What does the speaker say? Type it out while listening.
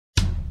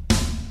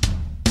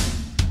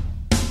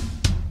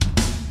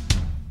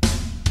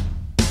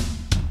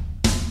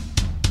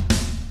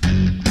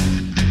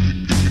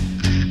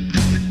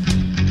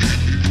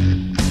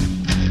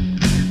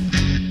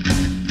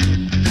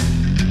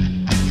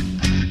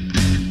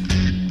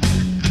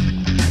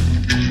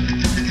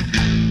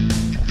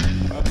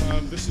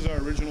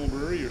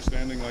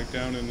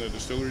down in the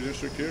Distillery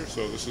district here.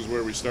 So this is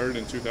where we started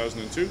in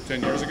 2002,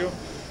 10 years ago.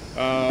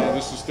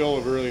 This is still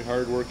a really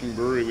hard-working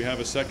brewery. We have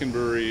a second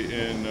brewery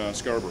in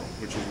Scarborough,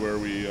 which is where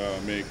we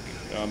make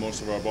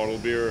most of our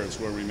bottled beer. It's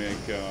where we make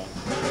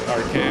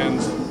our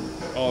cans,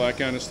 all that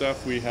kind of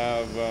stuff. We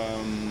have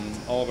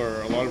a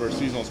lot of our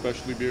seasonal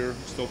specialty beer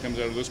still comes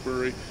out of this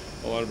brewery.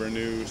 A lot of our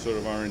new sort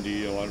of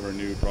R&D, a lot of our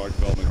new product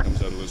development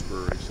comes out of this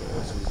brewery. So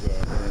this is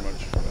very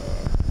much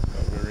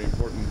a very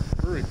important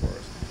brewery for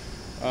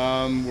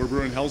us. We're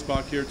brewing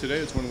Hellsbach here today.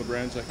 It's one of the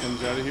brands that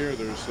comes out of here.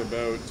 There's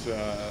about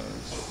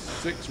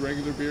 6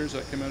 regular beers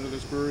that come out of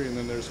this brewery, and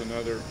then there's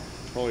another,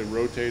 probably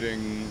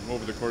rotating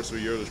over the course of a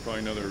year, there's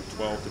probably another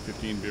 12 to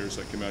 15 beers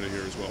that come out of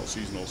here as well,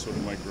 seasonal, sort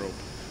of micro,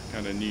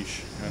 kind of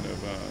niche, kind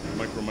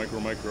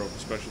of micro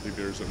specialty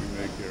beers that we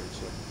make here.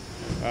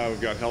 So we've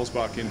got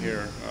Hellsbach in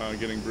here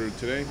getting brewed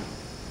today,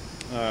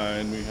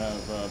 and we have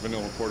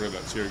vanilla porter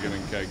that's here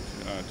getting kegged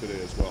today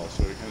as well.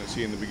 So you're kind of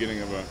seeing the beginning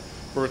of a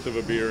birth of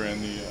a beer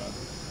and the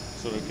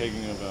sort of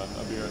kegging of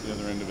a beer at the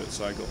other end of its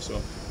cycle.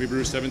 So we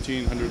brew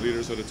 1,700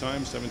 liters at a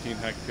time, 17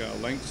 hec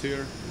lengths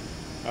here.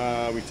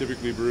 We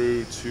typically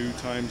brew 2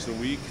 times a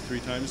week,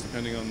 3 times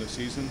depending on the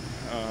season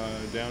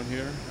down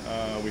here.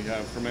 We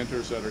have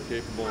fermenters that are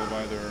capable of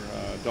either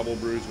double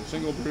brews or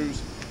single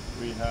brews.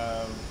 We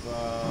have,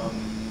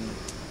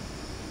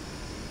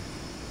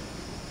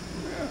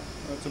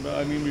 that's about,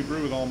 I mean, we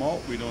brew with all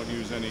malt. We don't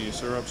use any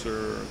syrups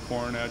or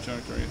corn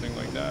adjunct or anything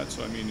like that.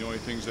 So I mean, the only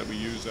things that we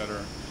use that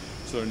are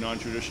sort of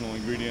non-traditional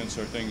ingredients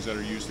are things that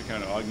are used to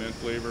kind of augment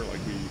flavor. Like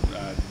we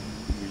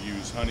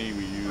use honey,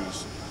 we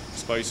use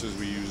spices,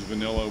 we use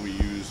vanilla, we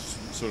use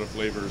sort of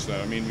flavors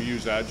that, I mean, we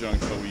use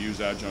adjunct, but we use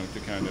adjunct to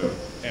kind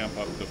of amp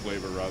up the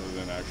flavor rather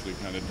than actually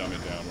kind of dumb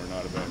it down. We're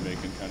not about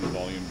making kind of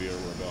volume beer,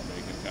 we're about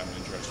making kind of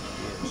interesting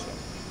beer.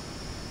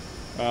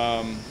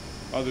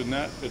 So other than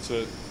that, it's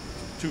a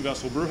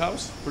 2-vessel brew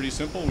house, pretty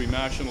simple. We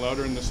mash and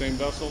lauter in the same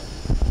vessel.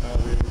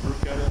 We have a brew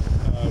kettle,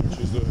 which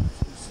is the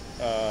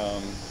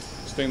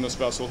stainless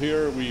vessel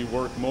here. We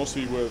work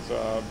mostly with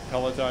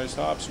pelletized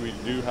hops. We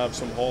do have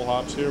some whole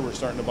hops here. We're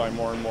starting to buy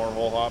more and more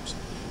whole hops.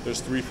 There's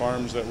 3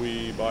 farms that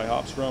we buy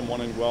hops from,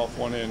 one in Guelph,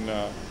 one in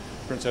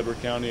Prince Edward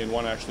County, and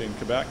one actually in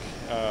Quebec.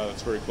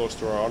 That's very close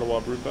to our Ottawa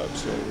brew pub.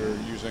 So we're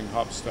using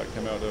hops that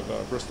come out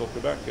of Bristol,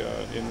 Quebec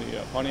in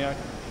the Pontiac.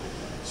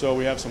 So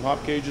we have some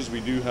hop cages. We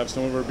do have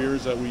some of our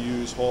beers that we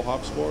use whole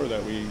hops for,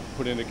 that we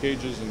put into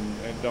cages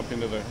and dump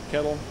into the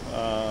kettle.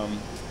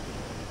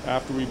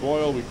 After we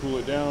boil, we cool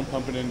it down,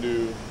 pump it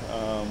into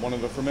one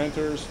of the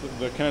fermenters.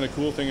 The kind of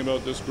cool thing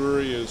about this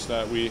brewery is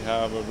that we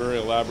have a very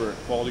elaborate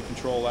quality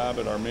control lab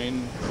at our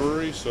main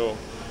brewery. So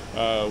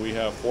we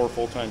have 4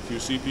 full-time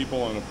QC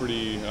people and a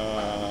pretty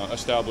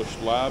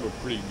established lab, a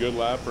pretty good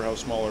lab for how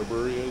small our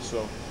brewery is.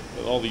 So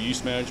all the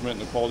yeast management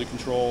and the quality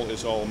control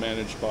is all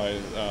managed by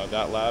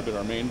that lab at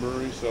our main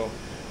brewery. So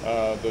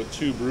the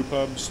 2 brew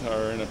pubs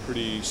are in a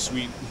pretty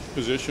sweet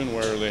position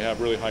where they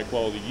have really high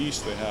quality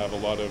yeast. They have a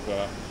lot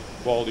of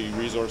quality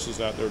resources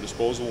at their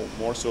disposal,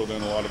 more so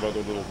than a lot of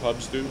other little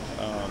pubs do.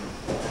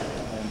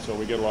 And so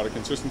we get a lot of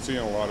consistency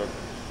and a lot of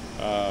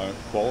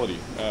quality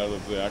out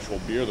of the actual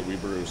beer that we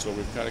brew. So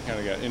we've kind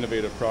of got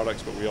innovative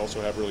products, but we also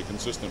have really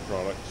consistent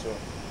products. So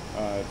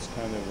it's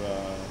kind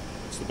of,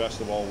 it's the best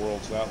of all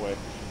worlds that way.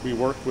 We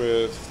work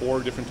with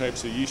 4 different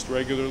types of yeast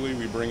regularly.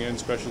 We bring in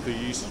specialty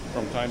yeast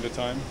from time to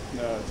time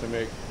to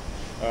make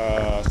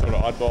sort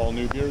of oddball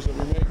new beers that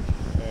we make.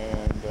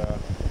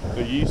 And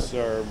the yeasts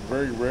are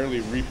very rarely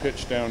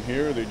repitched down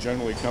here. They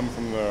generally come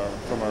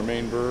from our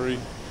main brewery,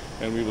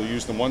 and we will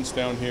use them once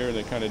down here.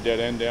 They kind of dead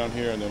end down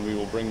here, and then we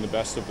will bring the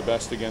best of the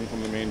best again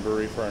from the main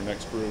brewery for our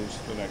next brews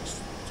the next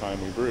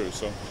time we brew.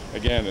 So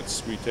again,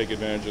 we take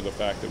advantage of the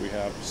fact that we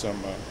have some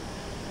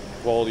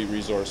quality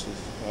resources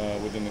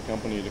within the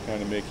company to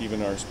kind of make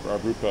even our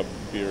brew pub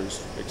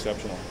beers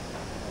exceptional.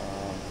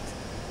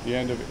 The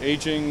end of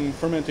aging,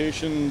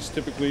 fermentations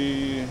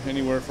typically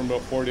anywhere from about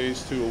 4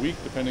 days to a week,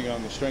 depending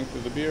on the strength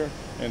of the beer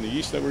and the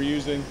yeast that we're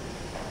using.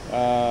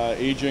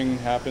 Aging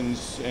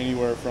happens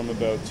anywhere from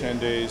about 10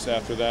 days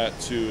after that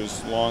to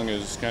as long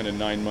as kind of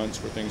 9 months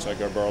for things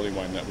like our barley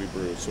wine that we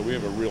brew. So we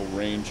have a real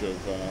range of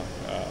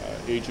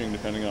aging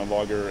depending on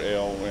lager,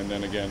 ale, and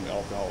then again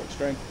alcoholic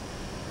strength.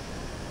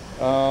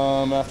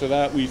 After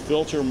that, we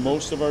filter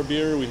most of our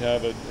beer. We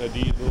have a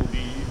little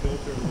DE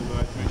filter, a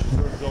little dilution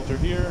sort filter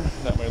here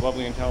that my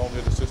lovely and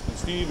talented assistant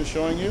Steve is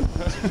showing you.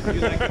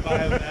 You like to buy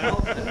a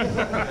valve? I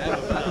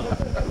have a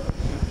valve.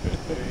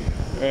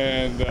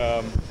 And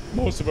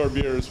most of our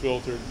beer is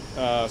filtered.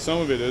 Some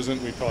of it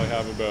isn't. We probably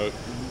have about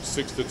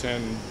 6 to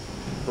 10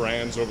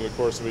 brands over the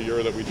course of a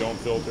year that we don't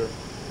filter.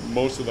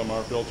 Most of them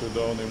are filtered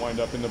though, and they wind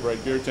up in the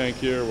bright beer tank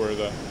here where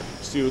the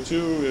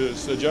CO2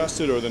 is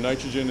adjusted or the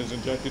nitrogen is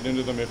injected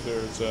into them if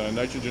there's a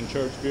nitrogen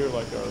charged beer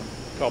like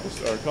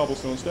our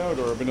cobblestone stout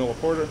or a vanilla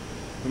porter.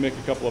 We make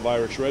a couple of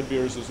Irish red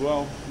beers as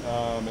well,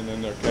 and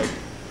then they're kegged.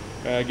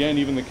 Again,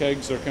 even the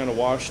kegs are kind of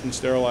washed and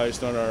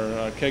sterilized on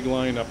our keg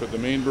line up at the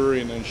main brewery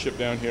and then shipped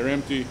down here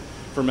empty.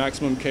 for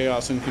maximum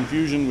chaos and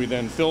confusion, we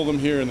then fill them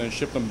here and then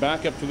ship them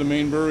back up to the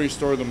main brewery,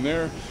 store them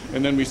there,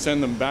 and then we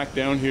send them back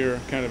down here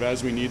kind of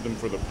as we need them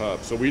for the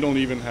pub. So we don't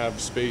even have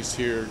space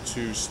here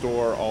to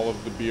store all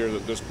of the beer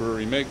that this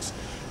brewery makes.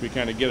 We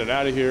kind of get it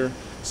out of here,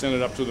 send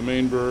it up to the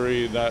main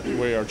brewery. That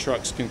way our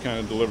trucks can kind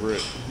of deliver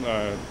it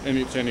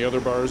to any other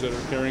bars that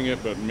are carrying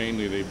it, but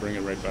mainly they bring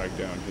it right back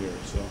down here.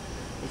 So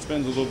it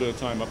spends a little bit of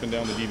time up and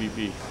down the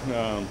DVP.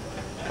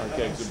 Our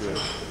kegs of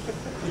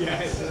beer. Yeah,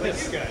 it's like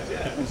you guys,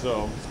 yeah. And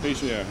so,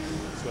 yeah.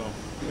 So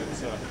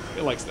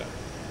it likes that.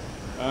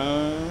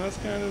 That's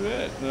kind of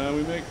it.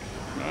 We make,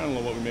 I don't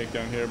know what we make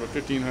down here, but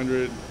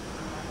 1,500,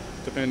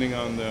 depending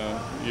on the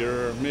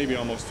year, maybe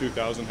almost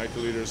 2,000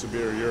 hectoliters of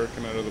beer a year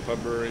come out of the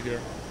pub brewery here.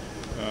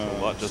 That's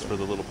a lot just for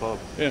the little pub.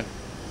 Yeah.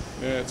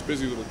 Yeah, it's a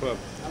busy little pub.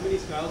 How many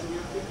styles have you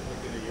picked,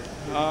 like in a year?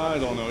 I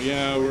don't know.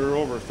 Yeah, we're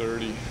over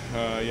 30.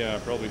 Yeah,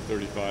 probably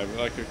 35.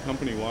 Like a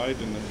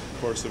company-wide in the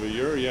course of a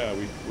year, yeah,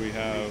 we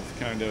have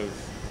kind of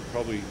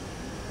probably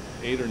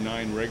 8 or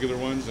 9 regular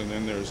ones, and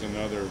then there's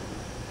another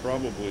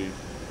probably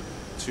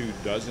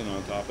 24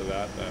 on top of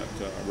that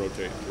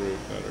rotate through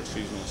that are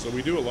seasonal. So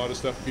we do a lot of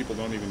stuff people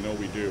don't even know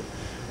we do.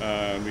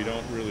 And we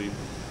don't really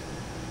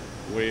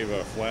wave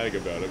a flag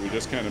about it. We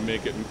just kind of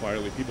make it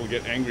quietly. People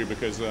get angry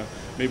because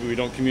maybe we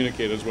don't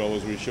communicate as well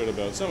as we should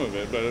about some of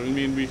it. But I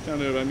mean,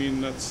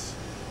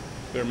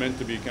 they're meant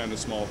to be kind of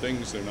small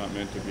things. They're not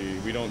meant to be,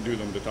 we don't do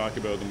them to talk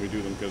about them. We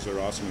do them because they're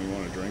awesome and we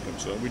want to drink them.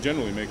 So we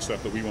generally make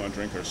stuff that we want to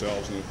drink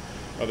ourselves, and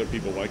if other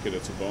people like it,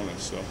 it's a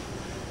bonus. So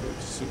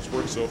it's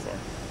worked so far.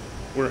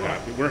 We're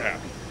happy. We're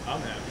happy.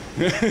 I'm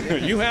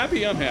happy. You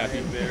happy? I'm happy.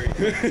 I'm very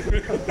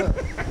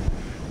happy.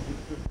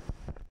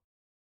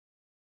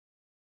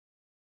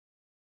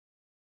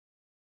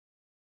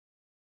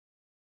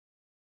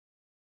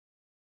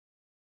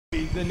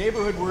 The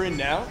neighborhood we're in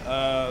now,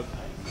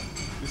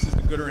 this is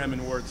the Gooderham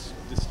and Worts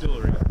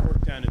Distillery.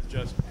 Corktown is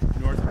just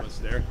north of us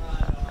there.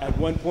 At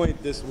one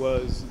point, this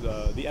was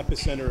the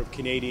epicenter of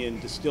Canadian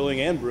distilling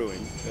and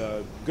brewing.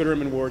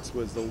 Gooderham and Worts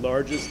was the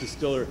largest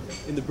distiller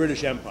in the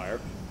British Empire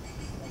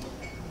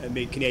and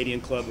made Canadian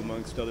Club,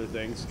 amongst other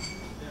things.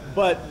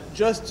 But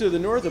just to the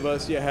north of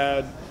us, you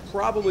had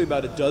probably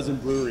about a dozen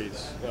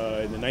breweries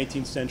in the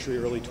 19th century,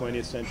 early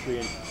 20th century.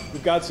 And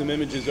we've got some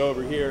images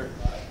over here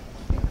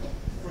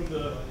from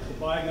the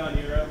bygone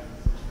era.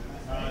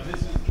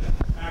 This is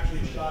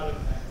actually a shot of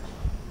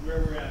where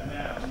we're at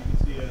now. You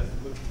can see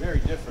it looks very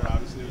different.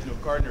 Obviously, there was no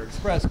Gardner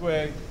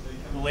Expressway.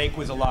 The lake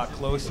was a lot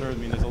closer. I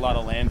mean, there's a lot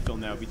of landfill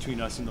now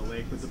between us and the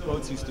lake, but the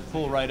boats used to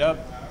pull right up,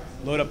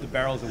 load up the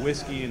barrels of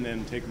whiskey, and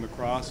then take them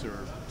across or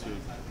to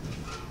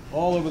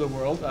all over the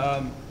world.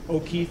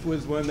 O'Keefe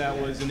was one that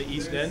was in the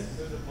East End.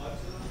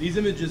 These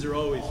images are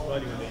always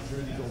funny when they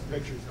drew these old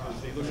pictures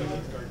because they look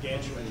like these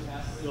gargantuan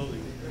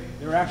buildings.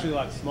 They were actually a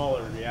lot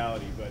smaller in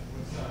reality, but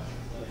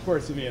of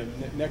course, I mean,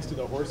 next to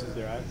the horses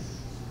there,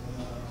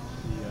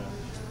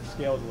 the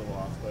scale's a little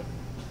off, but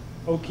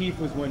O'Keefe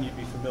was one you'd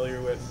be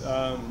familiar with.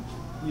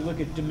 You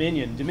look at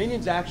Dominion.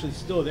 Dominion's actually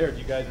still there if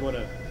you guys want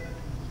to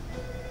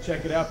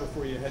check it out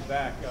before you head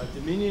back.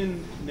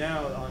 Dominion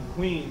now on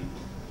Queen,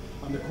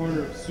 on the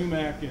corner of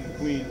Sumac and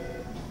Queen.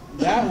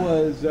 That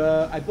was,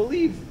 I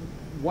believe,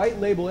 White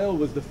Label Ale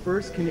was the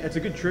first, it's a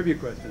good trivia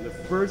question, the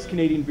first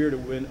Canadian beer to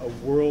win a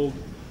World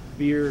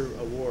Beer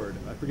Award.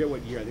 I forget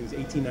what year, I think it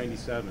was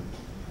 1897.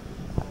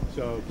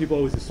 So people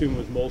always assume it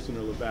was Molson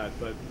or Labatt,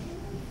 but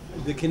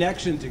the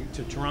connection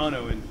to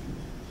Toronto and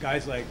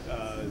guys like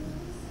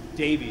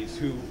Davies,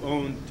 who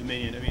owned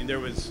Dominion, I mean, there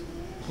was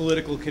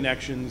political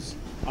connections,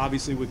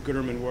 obviously with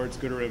Gooderham and Worts.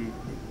 Gooderham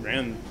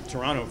ran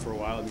Toronto for a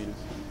while. I mean,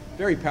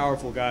 very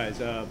powerful guys.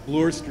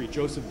 Bloor Street,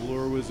 Joseph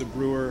Bloor was a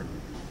brewer.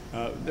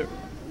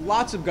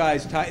 Lots of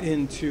guys tied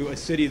into a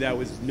city that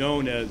was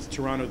known as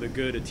Toronto the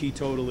Good, a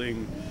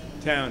teetotaling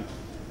town.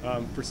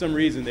 For some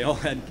reason, they all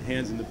had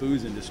hands in the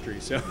booze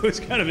industry, so it was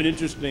kind of an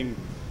interesting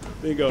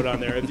thing going on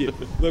there. If you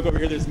look over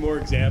here, there's more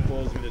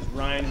examples. I mean, there's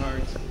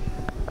Reinhardt.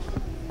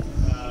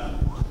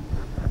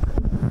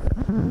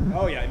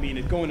 Oh yeah, I mean,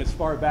 it's going as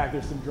far back.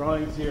 There's some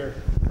drawings here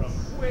from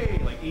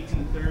way like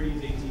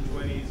 1830s,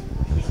 1820s.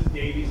 This is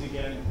Davies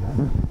again.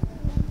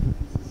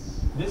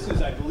 This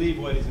is, I believe,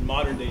 what is in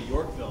modern day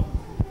Yorkville.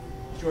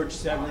 George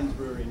Severin's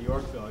brewery in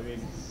Yorkville. I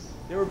mean,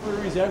 there were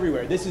breweries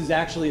everywhere. This is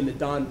actually in the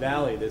Don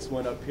Valley. This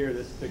one up here,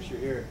 this picture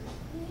here.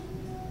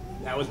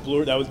 That was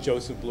Bloor. That was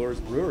Joseph Bloor's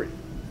brewery.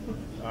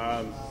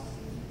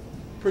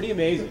 Pretty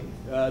amazing,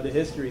 the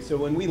history. So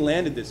when we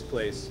landed this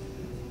place,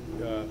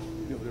 there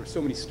were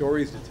so many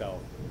stories to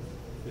tell.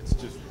 It's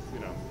just,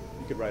 you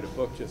could write a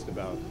book just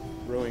about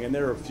brewing, and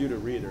there are a few to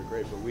read. They're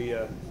great, but we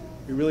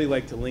really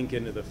like to link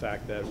into the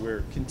fact that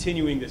we're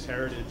continuing this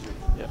heritage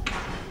of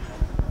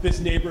this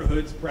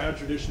neighborhood's proud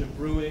tradition of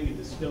brewing and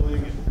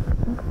distilling. And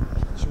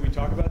should we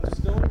talk about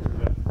distilling?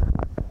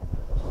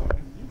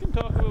 You can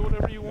talk about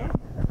whatever you want.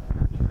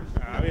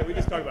 Yeah, we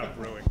just talk about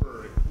brewing.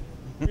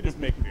 We just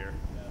make beer.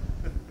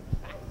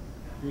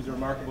 He was a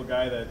remarkable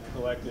guy that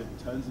collected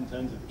tons and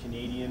tons of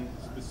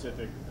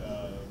Canadian-specific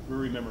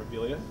brewery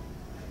memorabilia.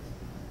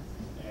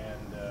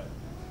 And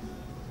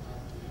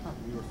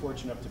we were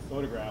fortunate enough to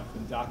photograph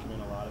and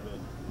document a lot of it.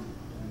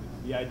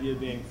 And the idea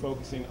being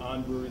focusing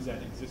on breweries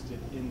that existed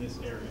in this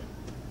area.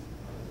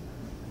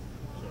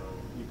 So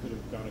you could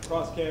have gone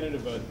across Canada,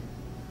 but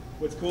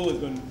what's cool is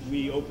when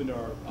we opened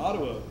our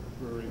Ottawa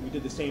brewery, we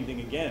did the same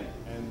thing again,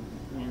 and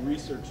we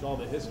researched all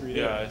the history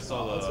there. Yeah, I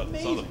saw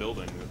the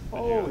building.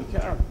 Holy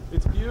cow,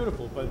 it's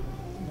beautiful. But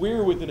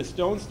we're within a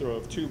stone's throw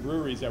of two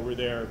breweries that were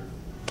there,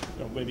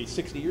 maybe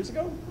 60 years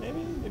ago, maybe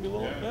a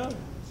little. Yeah.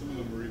 Some of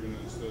them were even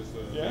as late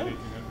 1800s. They were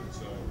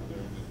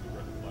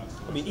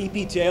just I mean,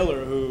 E.P.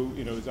 Taylor, who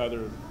is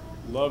either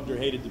loved or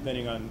hated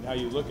depending on how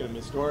you look at him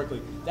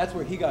historically, that's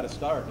where he got a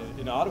start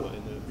in Ottawa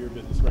in the beer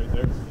business right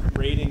there.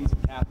 Ratings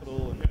and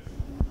capital and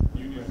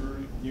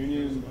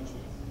Union.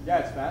 Yeah,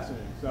 it's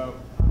fascinating. So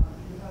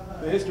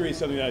the history is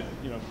something that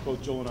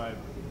both Joel and I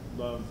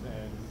love,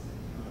 and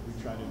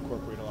we try to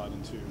incorporate a lot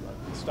into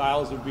the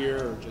styles of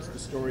beer or just the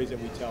stories that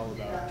we tell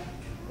about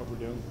what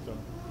we're doing. So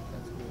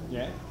that's cool.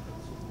 Yeah,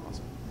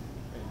 awesome.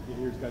 And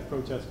here's guys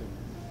protesting.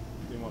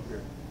 They want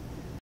beer.